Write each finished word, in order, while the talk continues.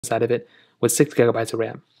inside of it with 6 gigabytes of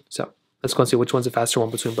RAM. So let's go and see which one's the faster one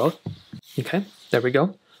between both. Okay, there we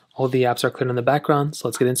go. All the apps are cleared in the background, so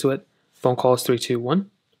let's get into it. Phone call is 3, 2, 1.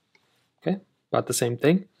 Okay, about the same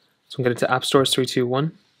thing. So I'm going to get into App Store is 3, 2,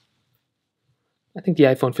 1. I think the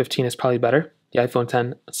iPhone 15 is probably better. The iPhone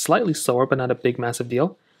 10 slightly slower, but not a big massive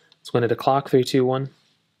deal. Let's go into clock 3, 2, 1.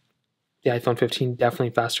 The iPhone 15 definitely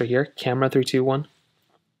faster here. Camera 3, 2, 1.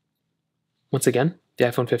 Once again, the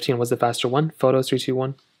iPhone 15 was the faster one. Photos 3, 2,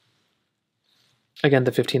 1. Again,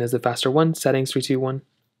 the 15 is the faster one. Settings 3, 2, 1.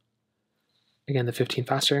 Again, the 15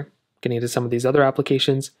 faster. Getting into some of these other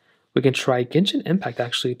applications, we can try Genshin Impact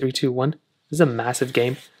actually. 3, 2, 1. This is a massive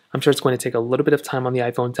game. I'm sure it's going to take a little bit of time on the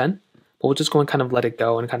iPhone 10, but we'll just go and kind of let it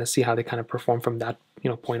go and kind of see how they kind of perform from that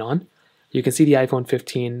point on. You can see the iPhone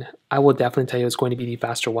 15. I will definitely tell you it's going to be the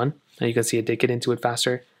faster one, and you can see it did get into it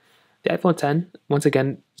faster. The iPhone 10, once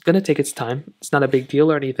again, it's going to take its time. It's not a big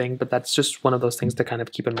deal or anything, but that's just one of those things to kind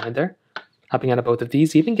of keep in mind there. Hopping out of both of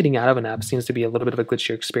these, even getting out of an app seems to be a little bit of a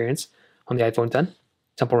glitchier experience on the iPhone 10.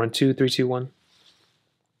 Temple Run 2, 3, 2, 1.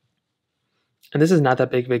 And this is not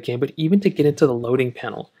that big of a game, but even to get into the loading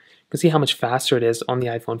panel, you can see how much faster it is on the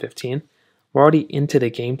iPhone 15. We're already into the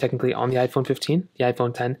game technically on the iPhone 15. The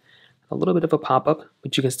iPhone 10, a little bit of a pop-up,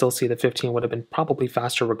 but you can still see the 15 would have been probably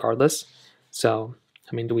faster regardless. So,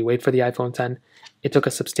 I mean, do we wait for the iPhone 10? It took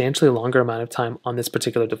a substantially longer amount of time on this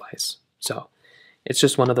particular device. So, it's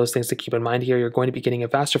just one of those things to keep in mind here. You're going to be getting a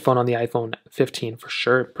faster phone on the iPhone 15 for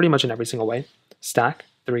sure, pretty much in every single way. Stack,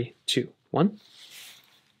 3, 2, 1.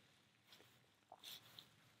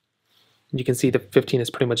 You can see the 15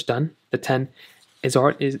 is pretty much done. The 10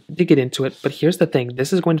 did get into it, but here's the thing.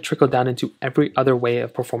 This is going to trickle down into every other way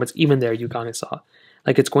of performance. Even there, you kind of saw.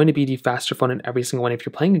 Like, it's going to be the faster phone in every single one. If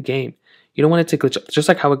you're playing a game, you don't want it to glitch up. Just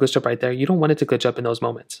like how it glitched up right there, you don't want it to glitch up in those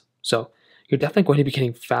moments. So you're definitely going to be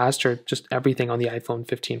getting faster, just everything on the iPhone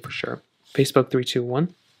 15 for sure. Facebook 3, 2,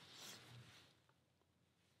 1.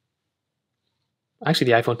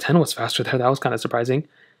 Actually, the iPhone 10 was faster there. That was kind of surprising.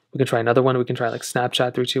 We can try another one. We can try like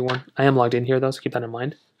Snapchat 3, 2, 1. I am logged in here though, so keep that in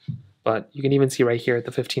mind. But you can even see right here,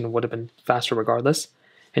 the 15 would have been faster regardless.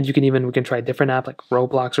 And we can try a different app like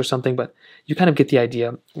Roblox or something, but you kind of get the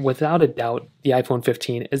idea. Without a doubt, the iPhone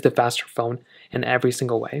 15 is the faster phone in every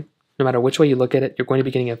single way. No matter which way you look at it, you're going to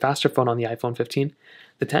be getting a faster phone on the iPhone 15.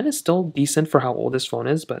 The 10 is still decent for how old this phone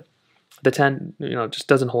is, but the 10, just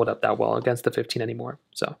doesn't hold up that well against the 15 anymore.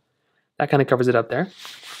 So that kind of covers it up there.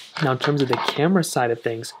 Now, in terms of the camera side of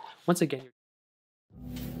things, once again,